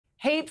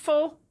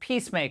Hateful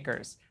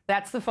peacemakers.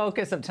 That's the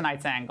focus of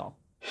tonight's angle.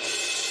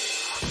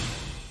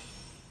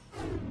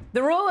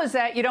 The rule is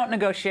that you don't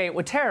negotiate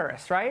with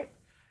terrorists, right?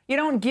 You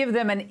don't give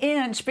them an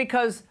inch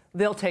because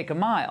they'll take a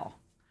mile.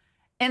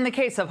 In the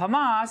case of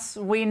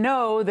Hamas, we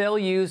know they'll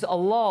use a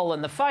lull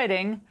in the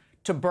fighting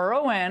to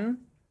burrow in,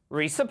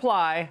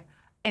 resupply,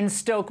 and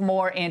stoke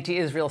more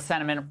anti-Israel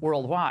sentiment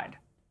worldwide.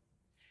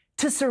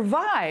 To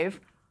survive,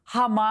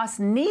 Hamas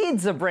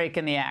needs a break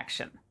in the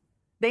action.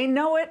 They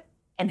know it,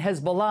 and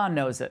Hezbollah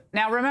knows it.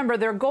 Now, remember,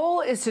 their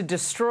goal is to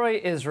destroy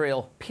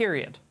Israel,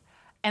 period.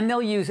 And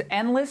they'll use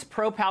endless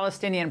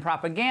pro-Palestinian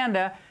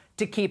propaganda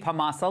to keep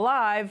Hamas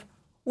alive,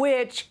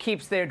 which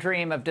keeps their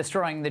dream of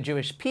destroying the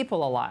Jewish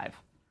people alive.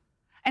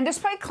 And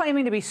despite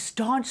claiming to be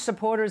staunch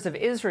supporters of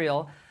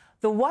Israel,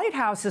 the White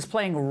House is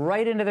playing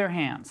right into their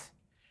hands.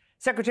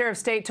 Secretary of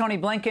State Tony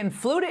Blinken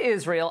flew to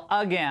Israel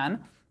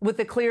again with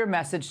a clear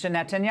message to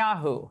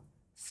Netanyahu: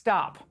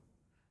 stop.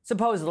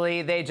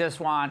 Supposedly, they just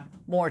want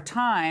more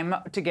time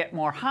to get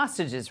more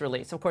hostages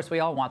released. Of course, we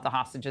all want the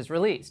hostages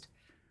released.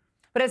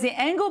 But as the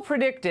Angle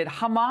predicted,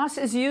 Hamas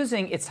is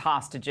using its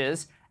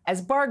hostages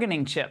as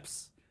bargaining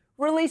chips,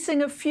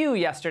 releasing a few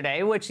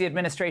yesterday, which the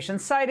administration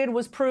cited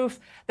was proof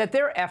that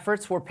their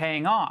efforts were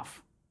paying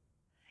off.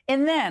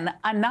 And then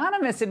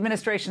anonymous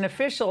administration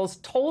officials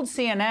told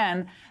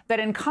CNN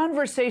that in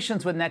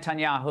conversations with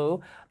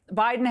Netanyahu,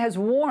 Biden has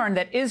warned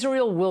that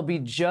Israel will be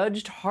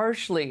judged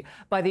harshly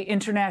by the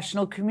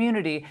international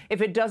community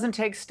if it doesn't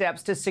take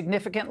steps to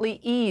significantly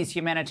ease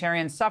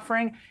humanitarian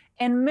suffering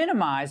and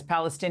minimize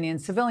Palestinian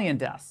civilian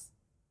deaths.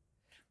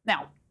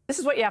 Now, this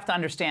is what you have to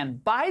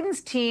understand.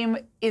 Biden's team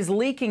is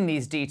leaking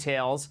these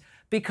details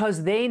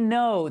because they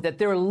know that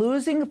they're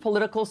losing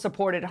political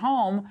support at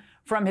home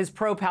from his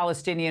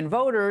pro-Palestinian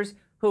voters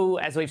who,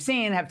 as we've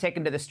seen, have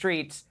taken to the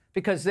streets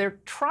because they're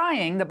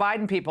trying, the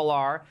Biden people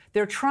are,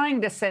 they're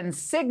trying to send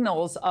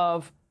signals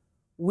of,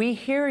 we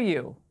hear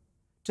you,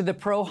 to the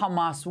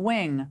pro-Hamas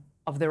wing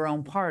of their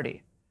own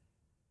party.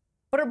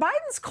 But are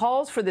Biden's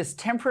calls for this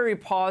temporary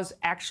pause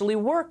actually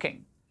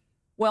working?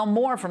 Well,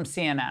 more from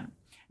CNN.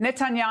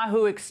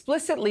 Netanyahu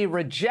explicitly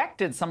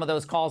rejected some of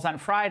those calls on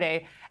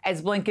Friday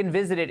as Blinken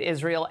visited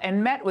Israel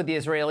and met with the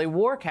Israeli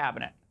war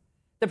cabinet.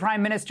 The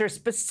prime minister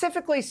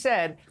specifically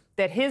said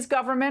that his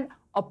government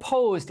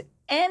opposed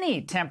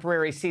any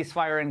temporary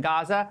ceasefire in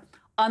Gaza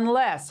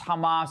unless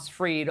Hamas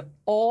freed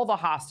all the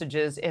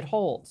hostages it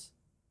holds.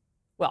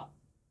 Well,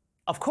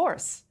 of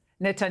course,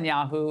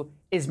 Netanyahu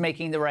is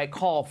making the right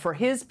call for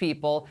his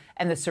people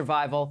and the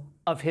survival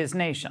of his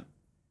nation.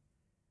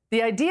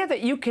 The idea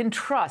that you can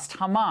trust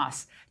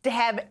Hamas to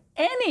have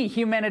any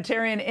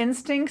humanitarian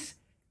instincts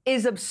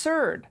is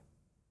absurd.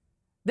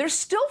 They're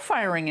still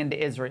firing into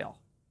Israel.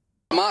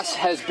 Hamas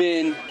has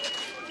been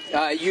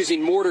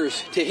using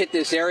mortars to hit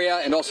this area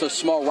and also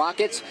small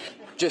rockets.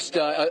 Just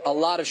a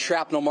lot of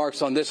shrapnel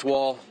marks on this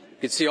wall.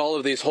 You can see all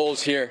of these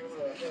holes here.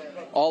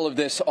 All of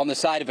this on the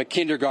side of a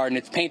kindergarten.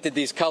 It's painted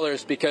these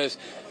colors because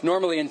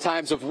normally in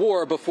times of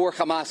war, before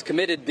Hamas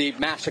committed the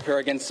massacre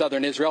against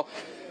southern Israel,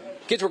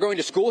 kids were going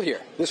to school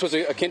here. This was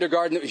a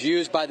kindergarten that was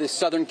used by this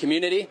southern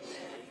community.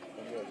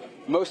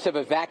 Most have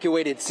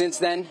evacuated since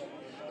then,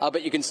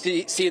 but you can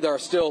see there are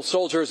still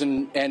soldiers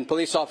and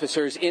police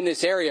officers in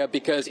this area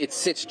because it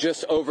sits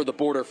just over the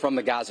border from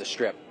the Gaza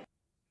Strip.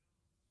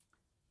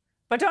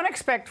 But don't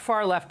expect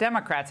far-left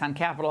Democrats on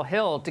Capitol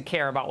Hill to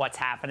care about what's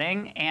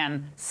happening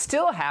and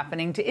still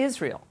happening to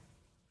Israel.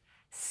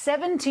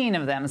 17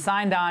 of them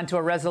signed on to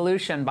a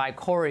resolution by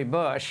Cori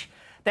Bush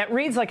that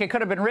reads like it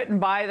could have been written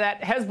by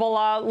that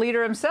Hezbollah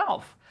leader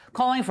himself,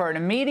 calling for an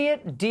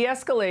immediate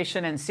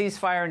de-escalation and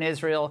ceasefire in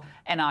Israel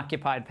and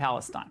occupied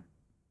Palestine.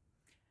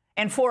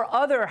 And 4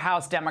 other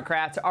House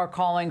Democrats are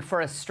calling for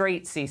a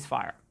straight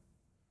ceasefire.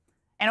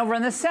 And over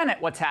in the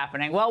Senate, what's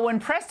happening? Well, when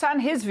pressed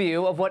on his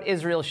view of what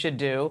Israel should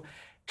do,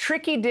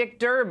 Tricky Dick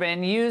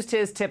Durbin used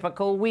his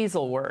typical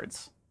weasel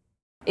words.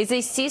 Is a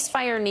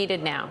ceasefire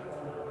needed now?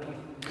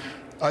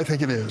 I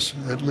think it is,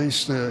 at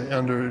least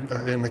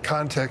in the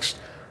context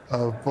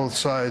of both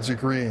sides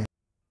agreeing.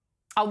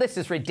 Oh, this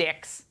is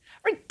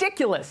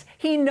ridiculous.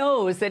 He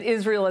knows that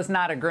Israel is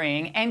not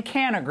agreeing and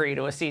can agree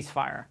to a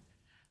ceasefire.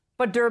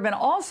 But Durbin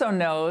also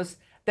knows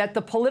that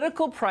the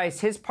political price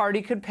his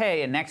party could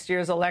pay in next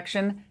year's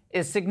election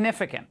is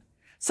significant.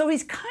 So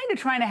he's kind of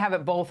trying to have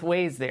it both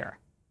ways there.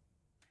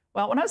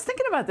 Well, when I was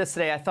thinking about this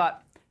today, I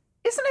thought,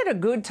 isn't it a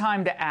good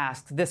time to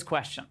ask this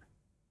question?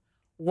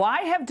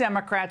 Why have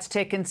Democrats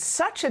taken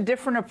such a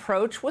different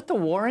approach with the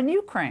war in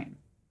Ukraine?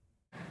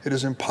 It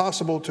is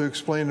impossible to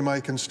explain to my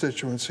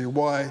constituency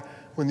why,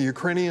 when the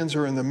Ukrainians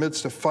are in the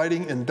midst of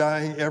fighting and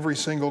dying every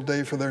single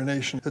day for their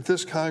nation, that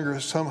this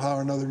Congress somehow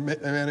or another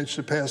managed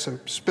to pass a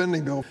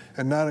spending bill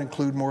and not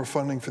include more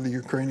funding for the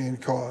Ukrainian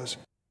cause.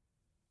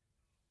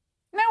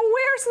 Now,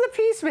 where's the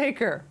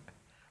peacemaker?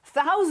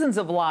 Thousands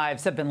of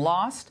lives have been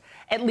lost,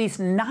 at least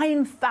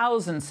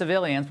 9,000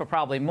 civilians, but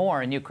probably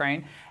more in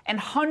Ukraine, and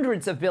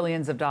hundreds of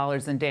billions of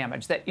dollars in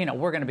damage that,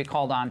 we're going to be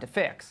called on to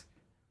fix.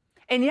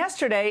 And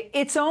yesterday,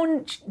 its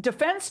own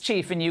defense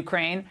chief in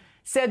Ukraine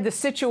said the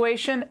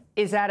situation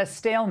is at a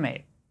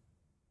stalemate.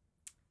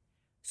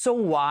 So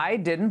why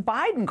didn't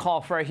Biden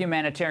call for a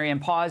humanitarian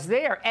pause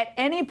there at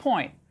any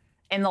point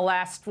in the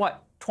last,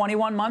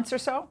 21 months or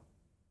so?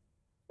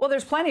 Well,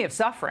 there's plenty of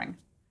suffering,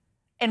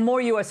 and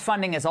more U.S.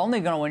 funding is only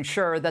going to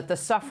ensure that the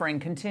suffering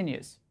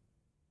continues.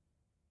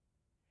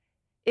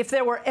 If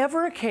there were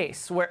ever a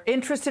case where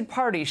interested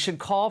parties should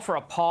call for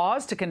a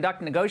pause to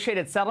conduct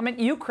negotiated settlement,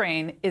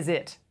 Ukraine is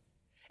it.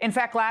 In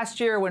fact, last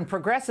year, when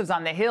progressives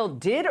on the Hill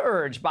did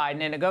urge Biden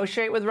to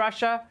negotiate with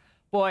Russia,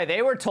 boy,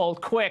 they were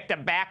told quick to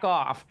back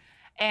off.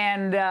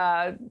 And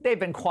they've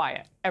been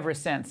quiet ever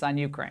since on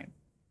Ukraine.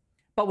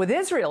 But with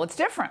Israel, it's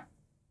different.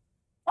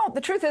 Well,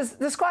 the truth is,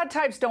 the squad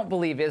types don't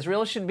believe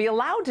Israel should be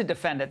allowed to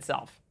defend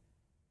itself.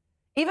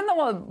 Even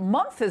though a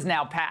month has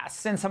now passed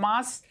since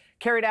Hamas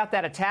carried out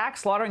that attack,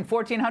 slaughtering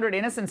 1,400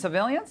 innocent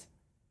civilians.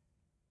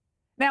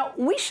 Now,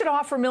 we should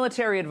offer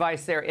military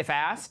advice there if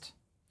asked,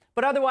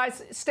 but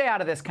otherwise, stay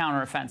out of this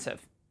counteroffensive.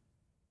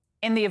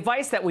 And the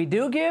advice that we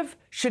do give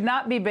should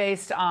not be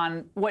based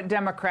on what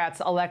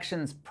Democrats'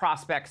 elections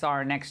prospects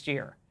are next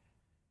year.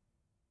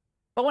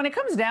 But when it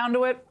comes down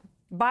to it,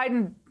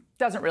 Biden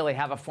doesn't really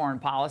have a foreign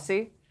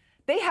policy.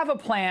 They have a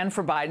plan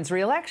for Biden's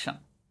reelection.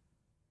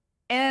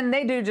 And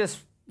they do just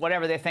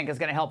whatever they think is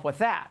going to help with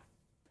that.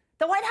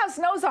 The White House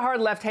knows the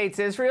hard left hates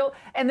Israel,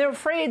 and they're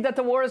afraid that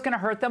the war is going to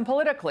hurt them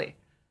politically.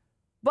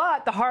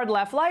 But the hard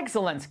left likes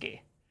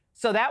Zelensky.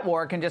 So that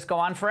war can just go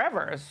on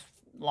forever. As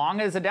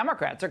long as the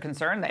Democrats are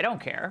concerned, they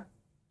don't care.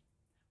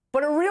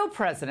 But a real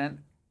president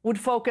would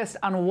focus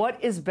on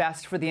what is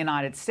best for the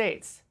United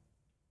States.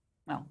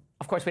 Well,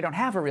 of course, we don't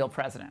have a real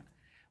president.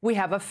 We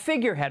have a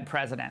figurehead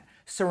president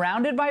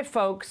surrounded by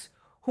folks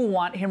who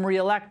want him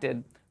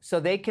reelected so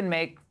they can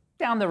make,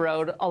 down the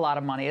road, a lot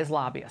of money as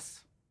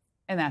lobbyists.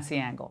 And that's the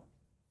angle.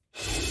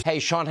 Hey,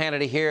 Sean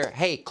Hannity here.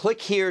 Hey, click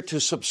here to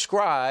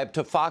subscribe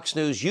to Fox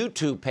News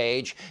YouTube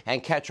page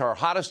and catch our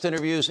hottest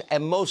interviews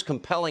and most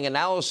compelling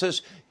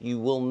analysis. You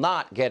will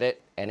not get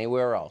it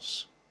anywhere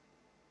else.